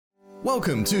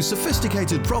Welcome to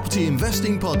Sophisticated Property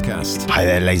Investing Podcast. Hi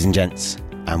there, ladies and gents,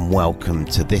 and welcome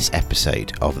to this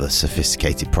episode of the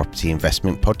Sophisticated Property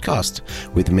Investment Podcast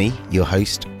with me, your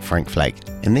host, Frank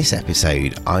Flegg. In this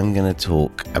episode, I'm going to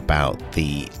talk about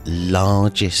the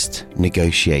largest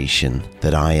negotiation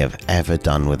that I have ever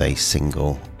done with a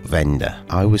single vendor.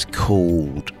 I was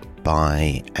called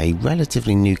by a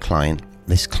relatively new client.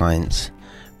 This client's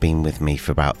been with me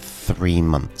for about 3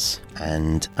 months,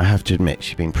 and I have to admit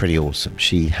she's been pretty awesome.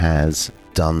 She has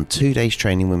done 2 days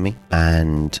training with me,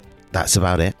 and that's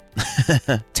about it.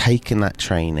 Taken that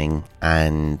training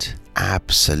and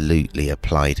absolutely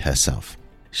applied herself.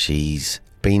 She's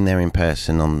been there in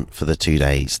person for the 2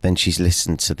 days, then she's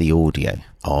listened to the audio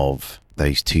of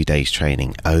those 2 days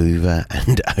training over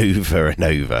and over and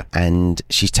over, and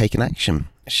she's taken action.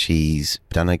 She's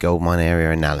done a goldmine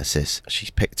area analysis. She's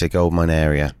picked a goldmine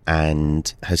area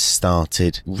and has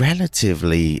started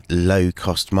relatively low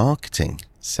cost marketing.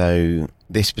 So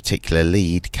this particular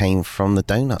lead came from the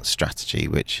donut strategy,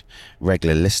 which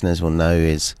regular listeners will know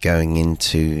is going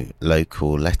into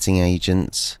local letting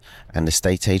agents and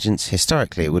estate agents.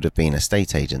 Historically, it would have been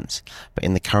estate agents, but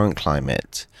in the current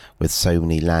climate, with so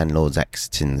many landlords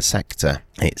exiting the sector,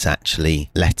 it's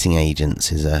actually letting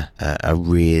agents is a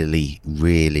really,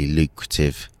 really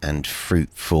lucrative and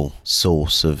fruitful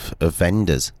source of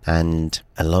vendors. And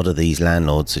a lot of these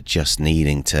landlords are just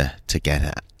needing to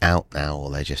get out now,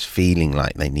 or they're just feeling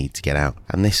like they need to get out.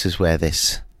 And this is where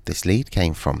this lead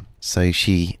came from. So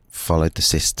she followed the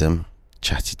system,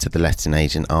 chatted to the letting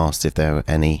agent, asked if there were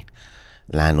any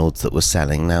landlords that were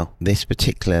selling. Now, this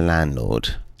particular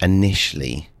landlord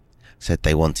initially said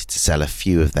they wanted to sell a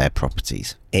few of their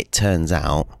properties. It turns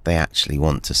out they actually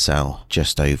want to sell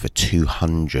just over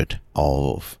 200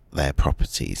 of their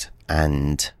properties.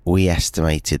 And we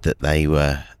estimated that they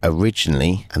were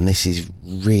originally, and this is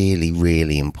really,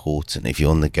 really important if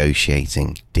you're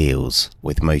negotiating deals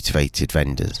with motivated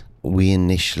vendors, we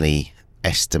initially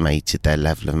estimated their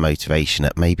level of motivation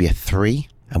at maybe a 3.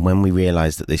 And when we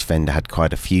realised that this vendor had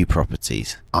quite a few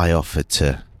properties, I offered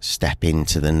to step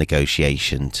into the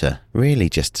negotiation to really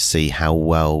just to see how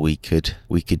well we could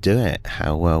do it,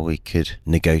 how well we could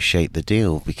negotiate the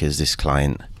deal, because this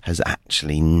client has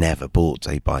actually never bought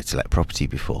a buy-to-let property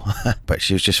before. But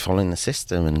she was just following the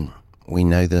system, and we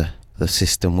know the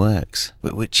system works.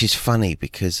 Which is funny,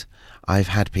 because I've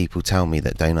had people tell me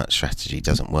that donut strategy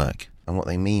doesn't work. And what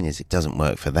they mean is it doesn't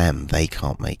work for them. They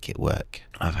can't make it work.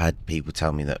 I've had people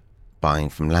tell me that buying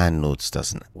from landlords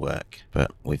doesn't work,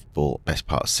 but we've bought best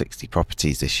part of 60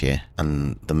 properties this year,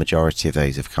 and the majority of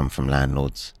those have come from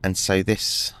landlords. And so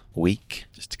this week,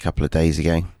 just a couple of days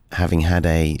ago, having had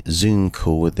a Zoom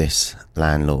call with this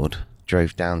landlord,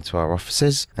 drove down to our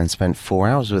offices and spent 4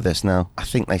 hours with us. Now, I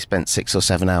think they spent 6 or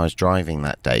 7 hours driving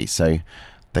that day, so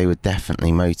they were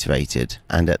definitely motivated.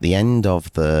 And at the end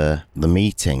of the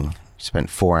meeting, spent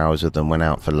 4 hours with them, went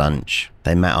out for lunch.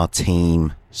 They met our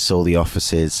team, saw the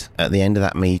offices. At the end of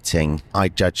that meeting, I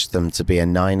judged them to be a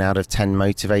 9 out of 10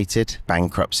 motivated.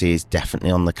 Bankruptcy is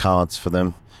definitely on the cards for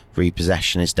them.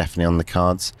 Repossession is definitely on the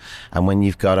cards. And when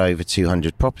you've got over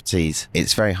 200 properties,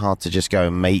 it's very hard to just go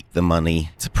and make the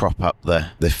money to prop up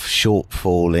the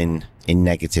shortfall in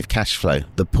negative cash flow.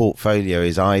 The portfolio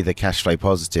is either cash flow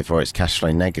positive or it's cash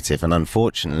flow negative. And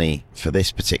unfortunately, for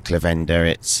this particular vendor,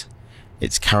 it's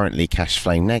currently cash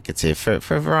flow negative for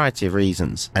a variety of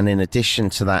reasons. And in addition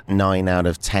to that 9 out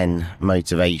of 10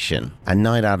 motivation, and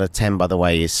 9 out of 10, by the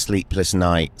way, is sleepless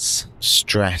nights,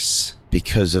 stress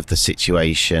because of the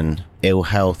situation, ill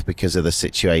health because of the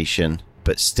situation,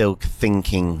 but still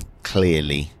thinking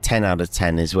clearly. 10 out of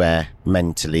 10 is where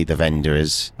mentally the vendor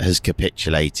has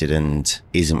capitulated and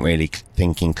isn't really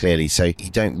thinking clearly. So you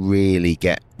don't really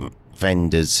get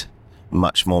vendors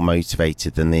much more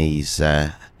motivated than these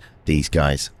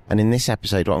guys. And in this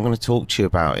episode, what I'm going to talk to you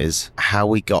about is how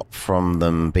we got from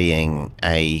them being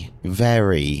a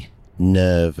very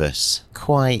nervous,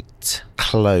 quite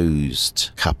closed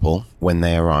couple when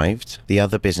they arrived. The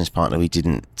other business partner we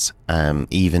didn't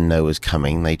even know was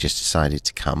coming. They just decided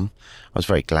to come. I was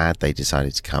very glad they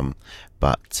decided to come,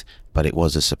 but it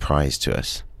was a surprise to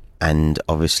us. And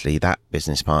obviously that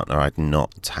business partner I'd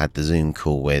not had the Zoom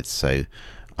call with, so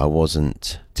I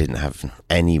didn't have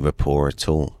any rapport at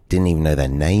all. Didn't even know their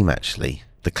name, actually.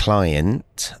 The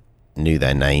client knew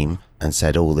their name and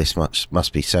said, oh, this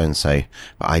must be so-and-so,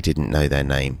 but I didn't know their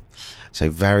name. So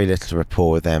very little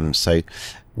rapport with them. So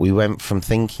we went from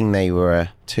thinking they were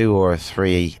a 2 or a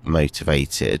 3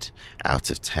 motivated out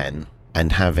of 10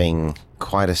 and having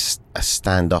quite a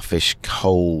standoffish,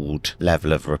 cold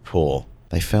level of rapport.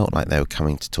 They felt like they were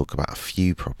coming to talk about a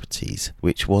few properties,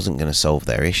 which wasn't going to solve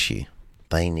their issue.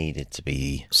 They needed to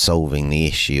be solving the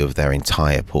issue of their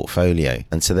entire portfolio.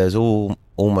 And so there's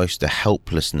almost a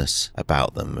helplessness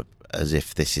about them, as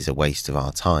if this is a waste of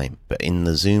our time. But in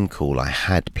the Zoom call, I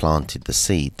had planted the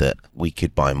seed that we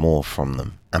could buy more from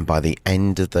them. And by the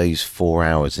end of those 4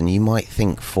 hours, and you might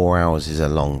think 4 hours is a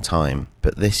long time,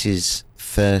 but this is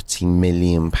 £30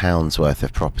 million worth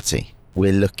of property.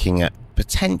 We're looking at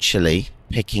potentially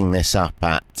picking this up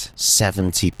at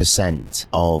 70%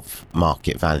 of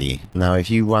market value. Now, if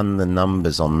you run the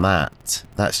numbers on that,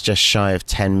 that's just shy of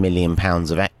 £10 million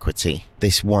of equity.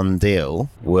 This one deal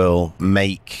will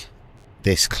make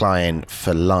this client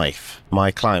for life.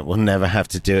 My client will never have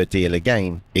to do a deal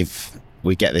again if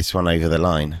we get this one over the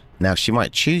line. Now, she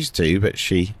might choose to, but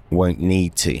she won't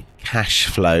need to. Cash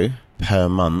flow per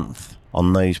month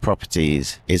on those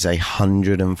properties is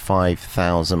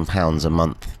 £105,000 a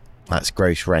month. That's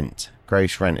gross rent.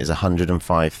 Gross rent is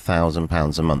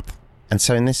 £105,000 a month. And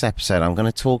so in this episode, I'm going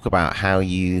to talk about how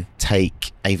you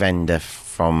take a vendor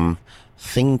from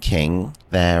thinking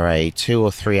they're a 2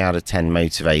 or 3 out of 10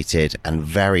 motivated and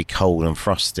very cold and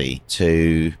frosty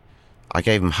to I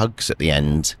gave them hugs at the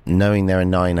end, knowing they're a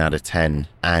 9 out of 10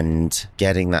 and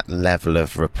getting that level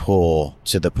of rapport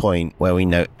to the point where we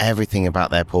know everything about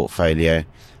their portfolio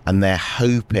and they're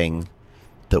hoping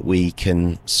that we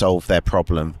can solve their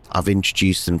problem. I've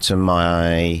introduced them to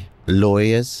my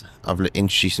lawyers. I've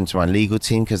introduced them to my legal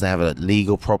team because they have a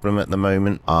legal problem at the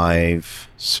moment. I've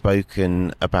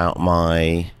spoken about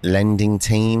my lending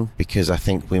team because I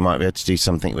think we might be able to do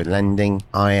something with lending.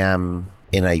 I am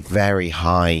in a very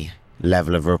high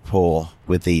level of rapport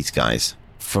with these guys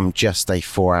from just a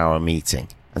 4-hour meeting.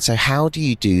 And so how do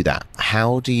you do that?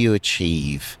 How do you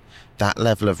achieve that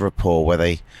level of rapport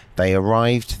where they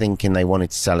arrived thinking they wanted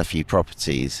to sell a few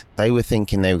properties? They were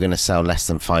thinking they were going to sell less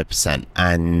than 5%,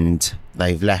 and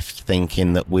they've left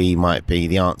thinking that we might be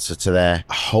the answer to their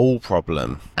whole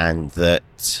problem and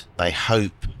that they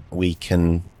hope we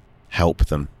can help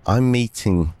them. I'm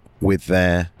meeting with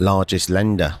their largest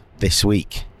lender this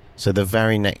week. So the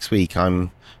very next week,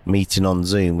 I'm meeting on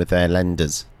Zoom with their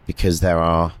lenders because there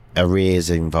are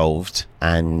arrears involved,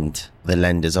 and the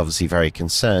lender's obviously very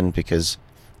concerned because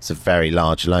it's a very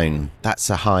large loan.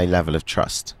 That's a high level of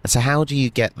trust. And so how do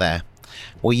you get there?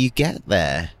 Well, you get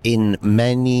there in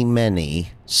many,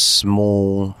 many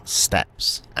small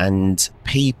steps. And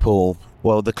people,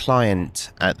 well, the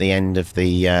client at the end of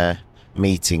the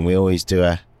meeting, we always do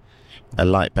a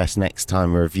like best next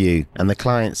time review, and the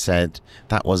client said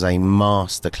that was a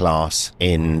masterclass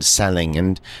in selling,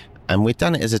 and we'd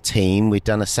done it as a team. We'd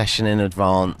done a session in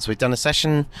advance. We'd done a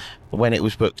session when it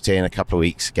was booked in a couple of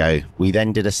weeks ago. We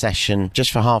then did a session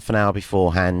just for half an hour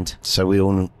beforehand, so we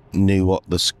all knew what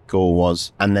the score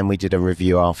was, and then we did a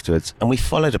review afterwards, and we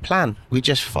followed a plan. We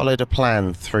just followed a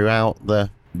plan throughout the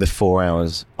 4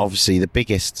 hours. Obviously, the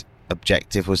biggest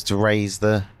objective was to raise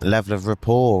the level of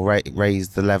rapport, raise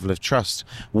the level of trust.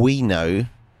 We know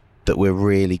that we're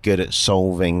really good at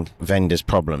solving vendors'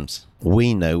 problems.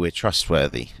 We know we're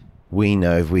trustworthy. We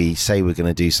know if we say we're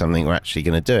going to do something, we're actually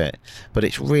going to do it. But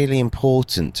it's really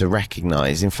important to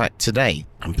recognize. In fact, today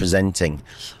I'm presenting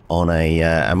on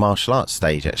a martial arts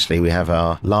stage. Actually, we have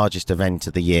our largest event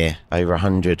of the year. Over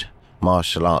 100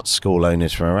 martial arts school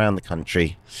owners from around the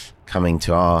country coming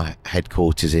to our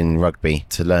headquarters in Rugby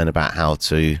to learn about how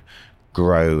to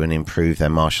grow and improve their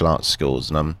martial arts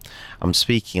schools. And I'm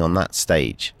speaking on that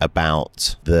stage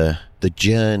about the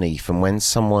journey from when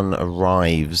someone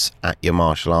arrives at your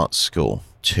martial arts school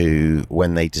to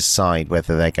when they decide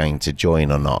whether they're going to join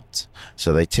or not.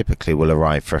 So they typically will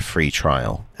arrive for a free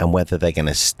trial, and whether they're going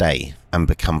to stay and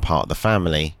become part of the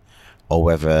family, or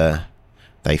whether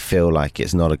they feel like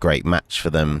it's not a great match for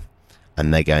them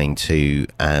and they're going to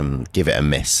give it a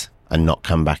miss and not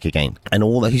come back again. And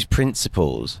all those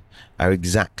principles are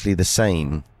exactly the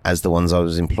same as the ones I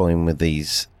was employing with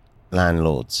these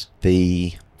landlords.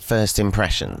 The first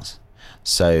impressions,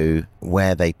 so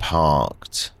where they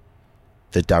parked,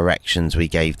 the directions we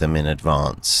gave them in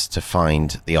advance to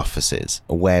find the offices,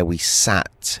 where we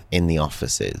sat in the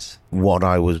offices, what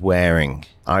I was wearing.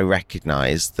 I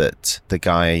recognised that the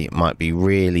guy might be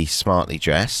really smartly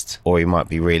dressed, or he might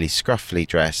be really scruffily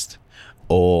dressed,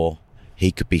 or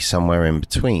he could be somewhere in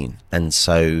between. And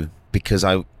so, because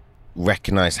I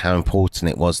recognised how important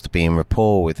it was to be in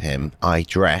rapport with him, I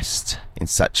dressed in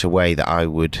such a way that I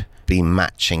would be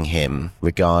matching him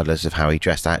regardless of how he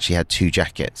dressed. I actually had 2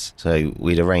 jackets. So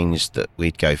we'd arranged that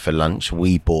we'd go for lunch.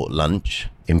 We bought lunch.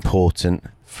 Important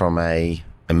from a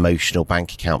emotional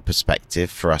bank account perspective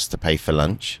for us to pay for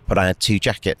lunch. But I had 2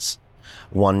 jackets.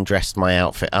 One dressed my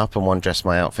outfit up and one dressed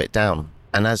my outfit down.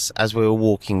 And as we were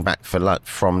walking back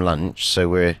from lunch, so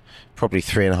we're probably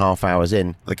 3.5 hours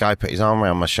in, the guy put his arm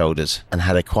around my shoulders and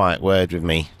had a quiet word with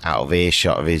me out of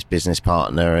earshot of his business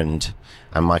partner and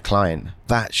my client.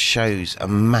 That shows a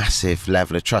massive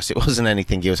level of trust. It wasn't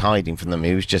anything he was hiding from them.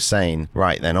 He was just saying,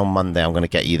 right then, on Monday I'm going to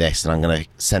get you this and I'm going to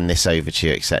send this over to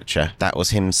you, etc. That was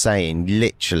him saying,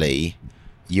 literally,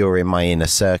 you're in my inner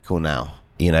circle now.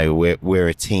 You know, we're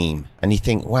a team. And you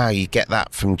think, wow, you get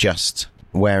that from just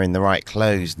wearing the right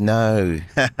clothes. No.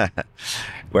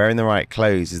 Wearing the right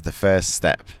clothes is the first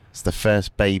step. It's the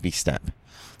first baby step.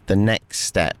 The next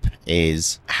step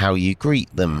is how you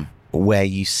greet them, where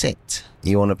you sit.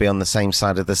 You want to be on the same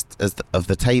side of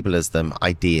the table as them,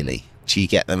 ideally. Do you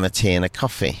get them a tea and a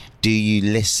coffee? Do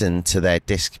you listen to their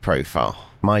disc profile?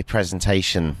 My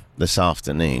presentation this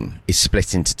afternoon is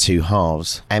split into two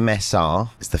halves.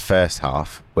 MSR is the first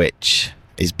half, which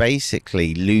is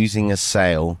basically losing a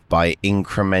sale by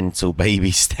incremental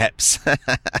baby steps.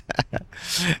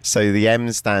 So the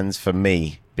M stands for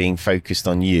me, being focused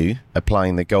on you,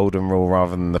 applying the golden rule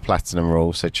rather than the platinum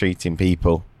rule, so treating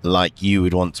people like you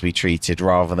would want to be treated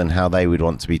rather than how they would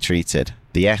want to be treated.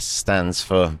 The S stands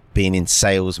for being in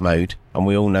sales mode, and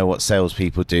we all know what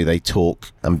salespeople do. They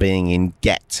talk, and being in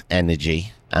get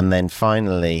energy. And then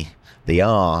finally, the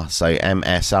R, so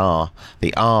MSR,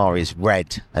 the R is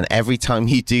red. And every time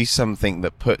you do something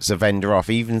that puts a vendor off,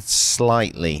 even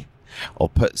slightly, or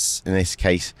puts, in this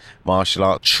case, martial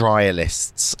art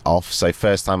trialists off, so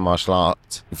first time martial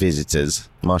art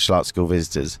school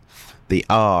visitors, the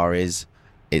R is,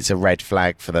 it's a red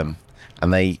flag for them.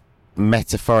 And they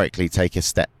metaphorically take a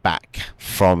step back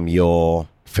from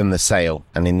the sale,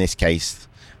 and in this case,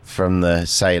 from the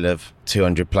sale of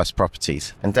 200 plus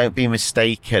properties. And don't be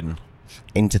mistaken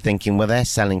into thinking, well, they're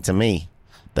selling to me,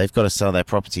 they've got to sell their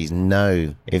properties.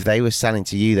 No, if they were selling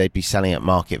to you, they'd be selling at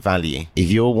market value. If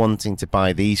you're wanting to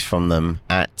buy these from them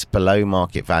at below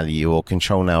market value or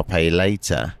control now, pay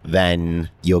later, then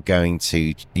you're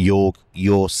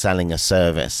selling a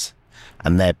service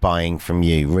and they're buying from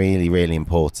you. Really, really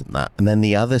important, that. And then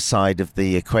the other side of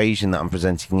the equation that I'm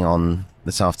presenting on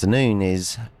this afternoon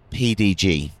is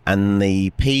PDG. And the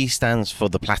P stands for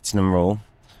the platinum rule.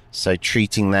 So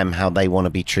treating them how they want to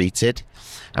be treated.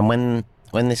 And when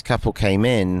this couple came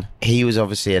in, he was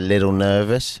obviously a little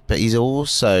nervous, but he's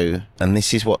also, and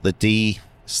this is what the D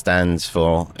stands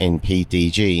for in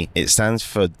PDG, it stands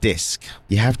for disc.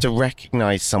 You have to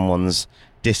recognize someone's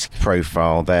disc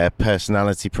profile, their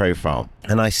personality profile.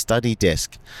 And I study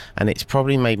disc, and it's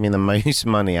probably made me the most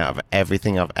money out of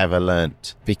everything I've ever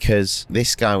learnt, because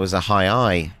this guy was a high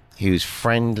I. He was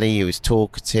friendly, he was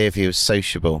talkative, he was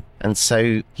sociable. And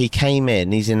so he came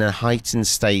in, he's in a heightened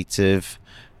state of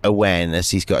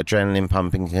awareness. He's got adrenaline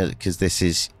pumping because this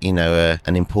is,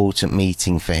 an important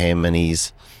meeting for him, and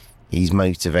he's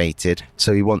motivated.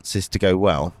 So he wants this to go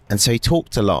well. And so he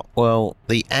talked a lot. Well,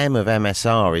 the M of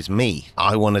MSR is me.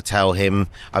 I want to tell him,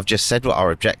 I've just said what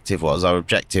our objective was. Our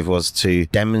objective was to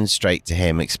demonstrate to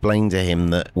him, explain to him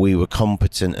that we were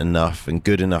competent enough and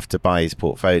good enough to buy his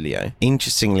portfolio.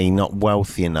 Interestingly, not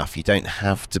wealthy enough. You don't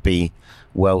have to be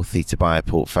wealthy to buy a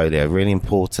portfolio. Really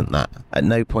important, that. At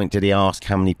no point did he ask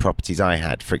how many properties I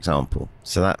had, for example.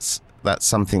 So that's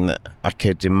something that I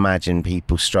could imagine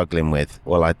people struggling with.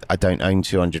 Well, I don't own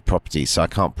 200 properties, so I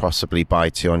can't possibly buy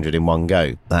 200 in one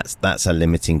go. That's a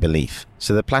limiting belief.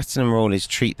 So the platinum rule is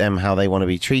treat them how they want to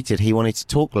be treated. He wanted to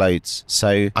talk loads,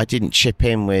 so I didn't chip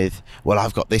in with, well,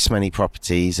 I've got this many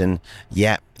properties, and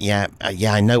yeah,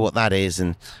 I know what that is.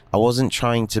 And I wasn't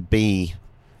trying to be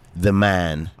the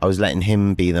man. I was letting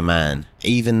him be the man,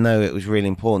 even though it was really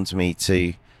important to me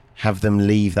to have them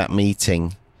leave that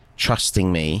meeting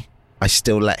trusting me. I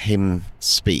still let him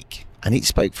speak, and he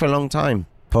spoke for a long time.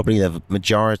 Probably the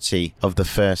majority of the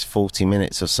first 40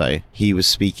 minutes or so he was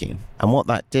speaking. And what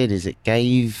that did is it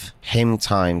gave him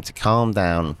time to calm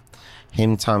down,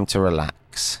 him time to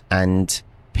relax. And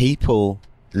people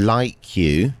like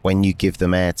you when you give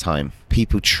them airtime.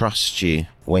 People trust you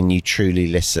when you truly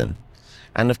listen.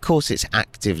 And of course, it's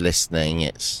active listening,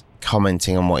 it's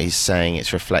commenting on what he's saying,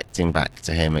 it's reflecting back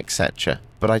to him, etc.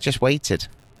 But I just waited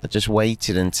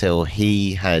until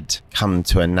he had come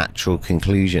to a natural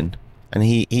conclusion. And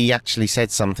he actually said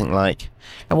something like,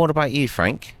 and what about you,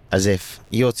 Frank? As if,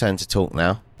 your turn to talk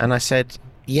now. And I said,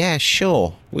 yeah,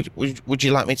 sure. Would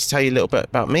you like me to tell you a little bit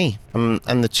about me?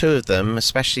 And the two of them,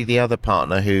 especially the other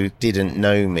partner who didn't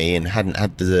know me and hadn't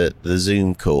had the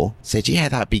Zoom call, said, yeah,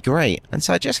 that'd be great. And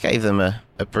so I just gave them a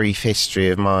brief history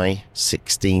of my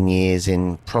 16 years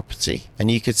in property.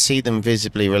 And you could see them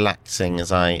visibly relaxing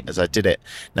as I did it.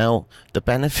 Now, the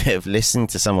benefit of listening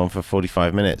to someone for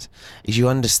 45 minutes is you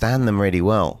understand them really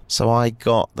well. So I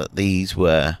got that these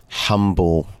were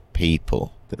humble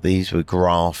people. that these were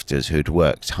grafters who'd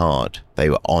worked hard. They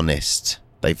were honest.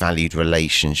 They valued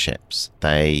relationships.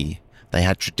 They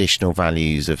had traditional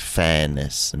values of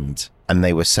fairness, and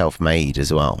they were self-made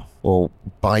as well. Well,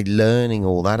 by learning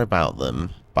all that about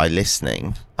them, by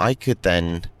listening, I could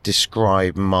then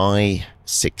describe my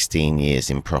 16 years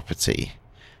in property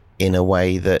in a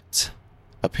way that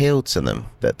appealed to them,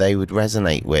 that they would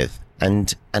resonate with.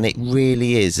 And it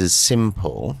really is as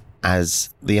simple as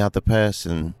the other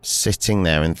person sitting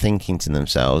there and thinking to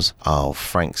themselves, oh,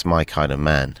 Frank's my kind of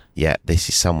man. Yeah, this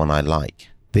is someone I like.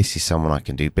 This is someone I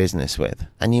can do business with.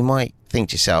 And you might think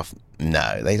to yourself,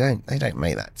 no, they don't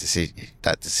make that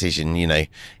decision,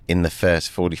 in the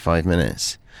first 45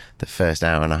 minutes, the first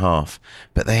hour and a half.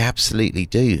 But they absolutely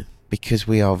do, because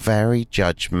we are very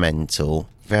judgmental,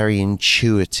 very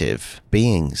intuitive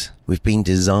beings. We've been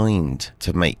designed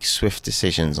to make swift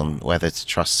decisions on whether to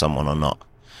trust someone or not.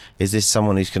 Is this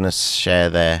someone who's going to share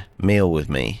their meal with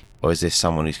me? Or is this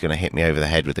someone who's going to hit me over the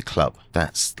head with a club?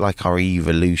 That's like our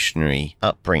evolutionary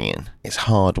upbringing. It's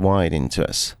hardwired into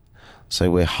us. So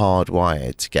we're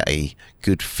hardwired to get a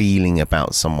good feeling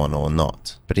about someone or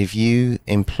not. But if you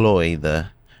employ the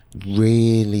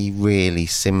really, really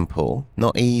simple,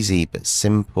 not easy, but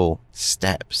simple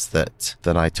steps that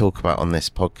I talk about on this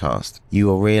podcast, you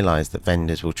will realize that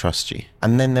vendors will trust you.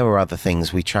 And then there were other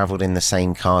things. We traveled in the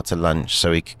same car to lunch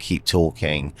so we could keep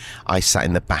talking. I sat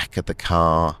in the back of the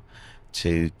car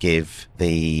to give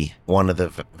one of the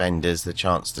vendors the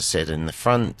chance to sit in the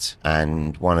front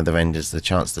and one of the vendors the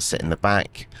chance to sit in the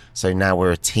back. So now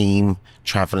we're a team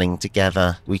traveling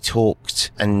together. We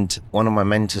talked, and one of my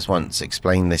mentors once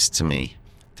explained this to me.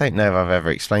 I don't know if I've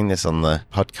ever explained this on the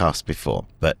podcast before,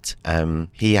 but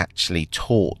he actually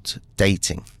taught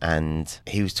dating, and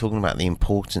he was talking about the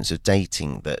importance of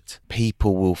dating, that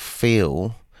people will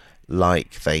feel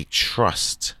like they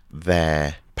trust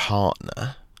their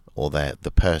partner or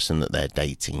the person that they're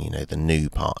dating, the new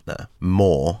partner,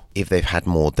 more if they've had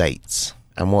more dates.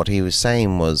 And what he was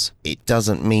saying was, it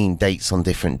doesn't mean dates on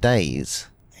different days.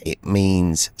 It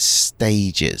means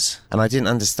stages. And I didn't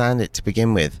understand it to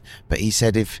begin with. But he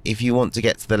said, if you want to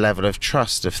get to the level of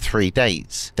trust of 3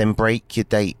 dates, then break your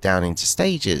date down into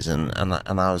stages. And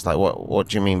I was like, what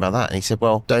do you mean by that? And he said,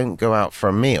 well, don't go out for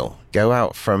a meal. Go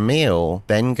out for a meal,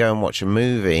 then go and watch a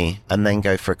movie, and then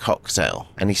go for a cocktail.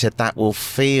 And he said that will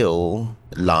feel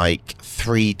like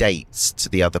 3 dates to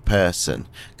the other person,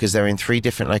 because they're in 3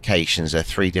 different locations, they're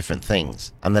 3 different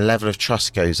things. And the level of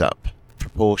trust goes up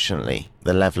proportionally,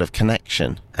 the level of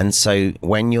connection. And so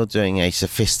when you're doing a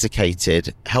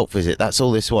sophisticated help visit, that's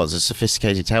all this was, a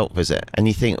sophisticated help visit. And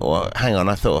you think, well, hang on,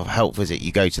 I thought of help visit,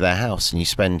 you go to their house and you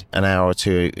spend an hour or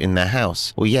 2 in their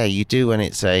house. Well, yeah, you do when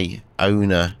it's a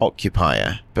owner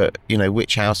occupier, but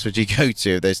which house would you go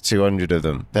to if there's 200 of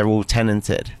them? They're all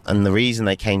tenanted. And the reason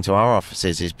they came to our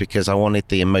offices is because I wanted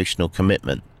the emotional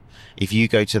commitment. If you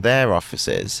go to their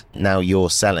offices, now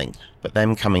you're selling. But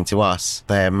them coming to us,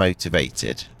 they're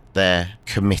motivated. They're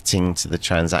committing to the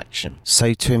transaction.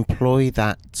 So to employ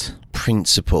that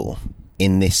principle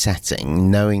in this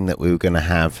setting, knowing that we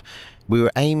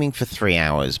were aiming for 3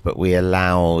 hours, but we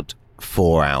allowed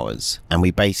 4 hours. And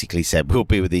we basically said, we'll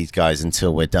be with these guys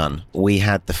until we're done. We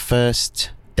had the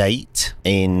first date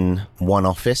in one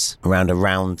office around a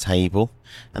round table,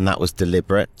 and that was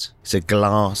deliberate. It's a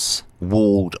glass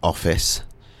walled office,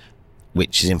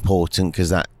 which is important because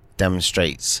that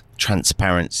demonstrates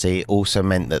transparency. It also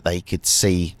meant that they could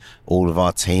see all of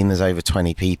our team. There's over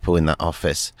 20 people in that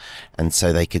office, and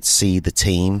so they could see the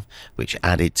team, which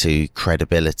added to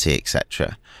credibility,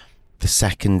 etc. The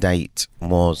second date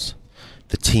was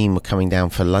the team were coming down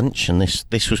for lunch, and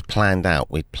this was planned out.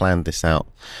 We'd planned this out.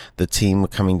 The team were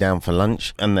coming down for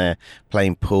lunch, and they're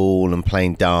playing pool and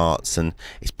playing darts, and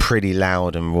it's pretty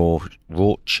loud and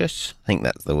raucous. I think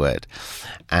that's the word.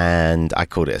 And I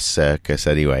called it a circus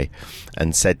anyway,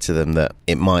 and said to them that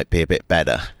it might be a bit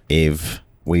better if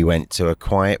we went to a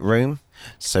quiet room.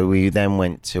 So we then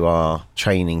went to our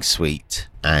training suite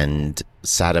and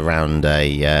sat around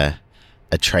a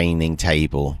training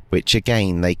table, which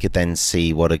again, they could then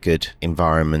see what a good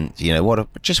environment, what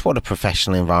a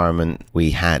professional environment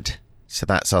we had. So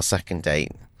that's our second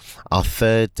date. Our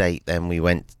third date, then we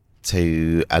went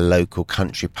to a local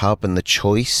country pub, and the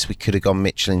choice, we could have gone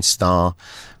Michelin star,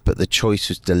 but the choice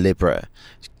was deliberate.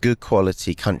 Good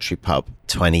quality country pub,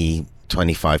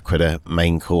 25 quid a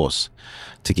main course,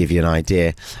 to give you an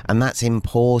idea. And that's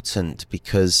important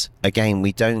because, again,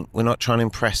 we're not trying to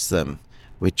impress them,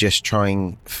 We're just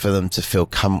trying for them to feel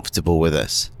comfortable with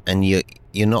us. And you're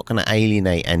not going to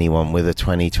alienate anyone with a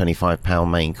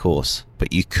 £20-25 main course,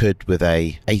 but you could with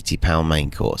a £80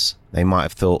 main course. They might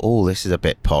have thought, oh, this is a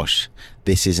bit posh.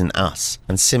 This isn't us.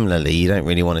 And similarly, you don't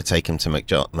really want to take them to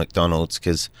McDonald's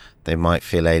because they might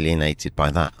feel alienated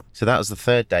by that. So that was the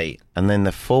third date. And then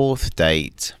the fourth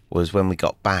date was when we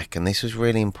got back. And this was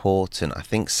really important. I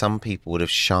think some people would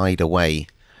have shied away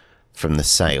from the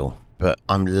sale, but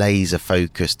I'm laser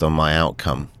focused on my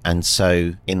outcome. And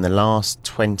so in the last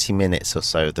 20 minutes or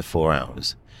so of the 4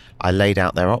 hours, I laid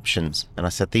out their options. And I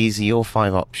said, these are your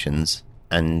 5 options.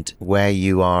 And where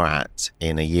you are at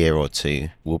in a year or two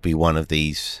will be one of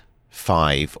these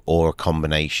 5 or a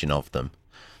combination of them.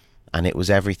 And it was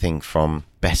everything from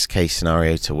best case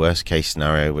scenario to worst case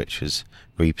scenario, which was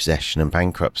repossession and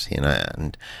bankruptcy.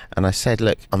 And I said,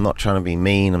 look, I'm not trying to be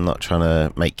mean. I'm not trying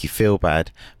to make you feel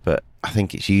bad, but I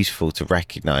think it's useful to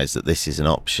recognize that this is an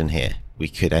option here. We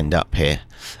could end up here.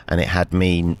 And it had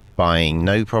me buying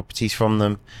no properties from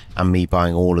them and me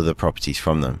buying all of the properties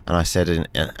from them. And I said,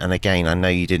 and again, I know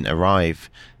you didn't arrive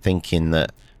thinking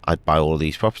that I'd buy all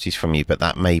these properties from you, but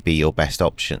that may be your best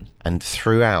option. And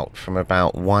throughout, from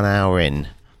about 1 hour in,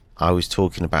 I was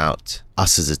talking about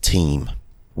us as a team.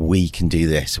 We can do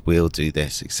this, we'll do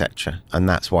this, etc. And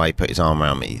that's why he put his arm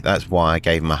around me. That's why I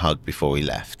gave him a hug before we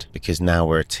left, because now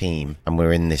we're a team and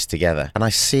we're in this together. And I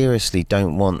seriously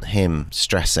don't want him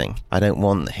stressing. I don't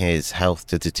want his health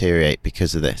to deteriorate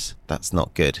because of this. That's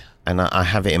not good. And I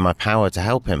have it in my power to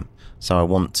help him, so I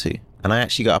want to. And I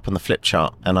actually got up on the flip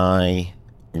chart and I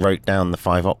wrote down the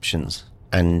 5 options.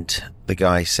 And the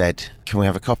guy said, can we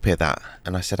have a copy of that?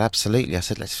 And I said, absolutely. I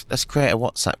said, let's create a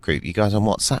WhatsApp group. You guys on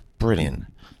WhatsApp? Brilliant.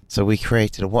 So we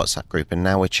created a WhatsApp group and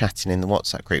now we're chatting in the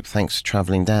WhatsApp group. Thanks for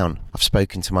travelling down. I've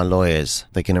spoken to my lawyers.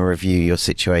 They're going to review your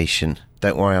situation.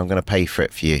 Don't worry, I'm going to pay for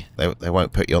it for you. They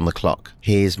won't put you on the clock.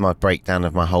 Here's my breakdown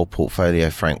of my whole portfolio,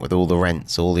 Frank, with all the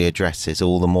rents, all the addresses,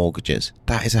 all the mortgages.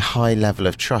 That is a high level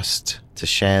of trust to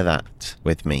share that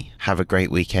with me. Have a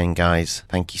great weekend, guys.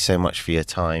 Thank you so much for your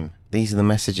time. These are the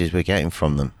messages we're getting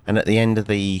from them. And at the end of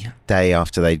the day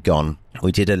after they'd gone,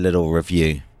 we did a little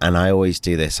review. And I always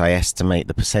do this. I estimate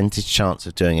the percentage chance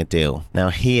of doing a deal. Now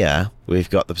here, we've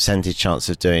got the percentage chance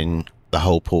of doing the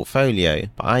whole portfolio.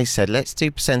 But I said, let's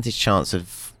do percentage chance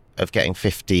of getting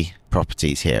 50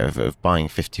 properties here, of buying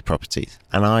 50 properties.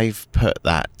 And I've put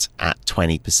that at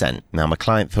 20%. Now, my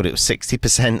client thought it was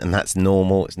 60%, and that's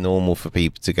normal. It's normal for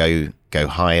people to go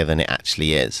higher than it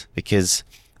actually is, because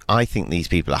I think these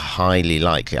people are highly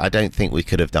likely. I don't think we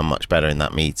could have done much better in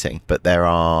that meeting, but there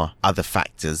are other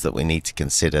factors that we need to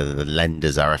consider. The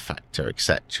lenders are a factor,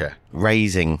 etc.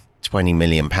 Raising £20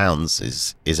 million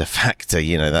is a factor.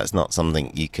 You know, that's not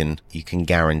something you can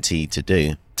guarantee to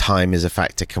do. Time is a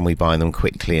factor. Can we buy them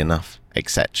quickly enough,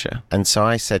 etc. And so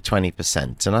I said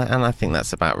 20%, and I think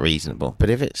that's about reasonable.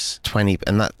 But if it's 20,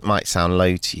 and that might sound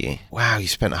low to you, wow, you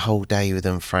spent a whole day with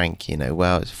them, Frank, you know,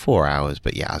 well, it's 4 hours,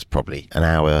 but yeah, it's probably an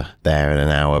hour there and an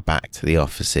hour back to the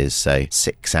offices, so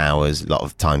 6 hours, a lot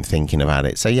of time thinking about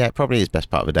it. So yeah, it probably is best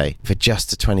part of a day for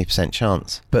just a 20%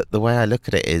 chance. But the way I look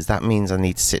at it is that means I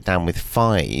need to sit down with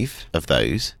 5 of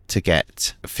those to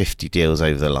get 50 deals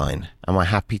over the line. Am I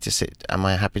happy to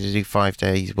do 5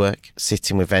 days work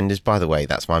sitting with vendors? By the way,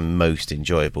 that's my most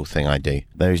enjoyable thing I do.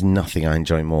 There is nothing I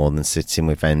enjoy more than sitting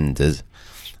with vendors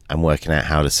and working out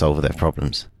how to solve their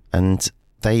problems. And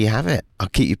there you have it. I'll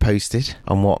keep you posted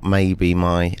on what may be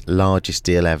my largest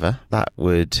deal ever.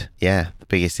 The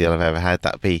biggest deal I've ever had.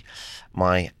 That'd be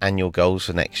my annual goals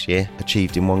for next year,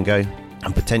 achieved in one go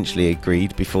and potentially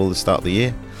agreed before the start of the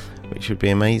year, which would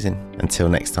be amazing. Until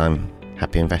next time,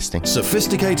 happy investing.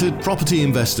 Sophisticated property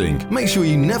investing. Make sure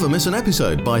you never miss an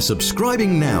episode by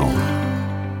subscribing now.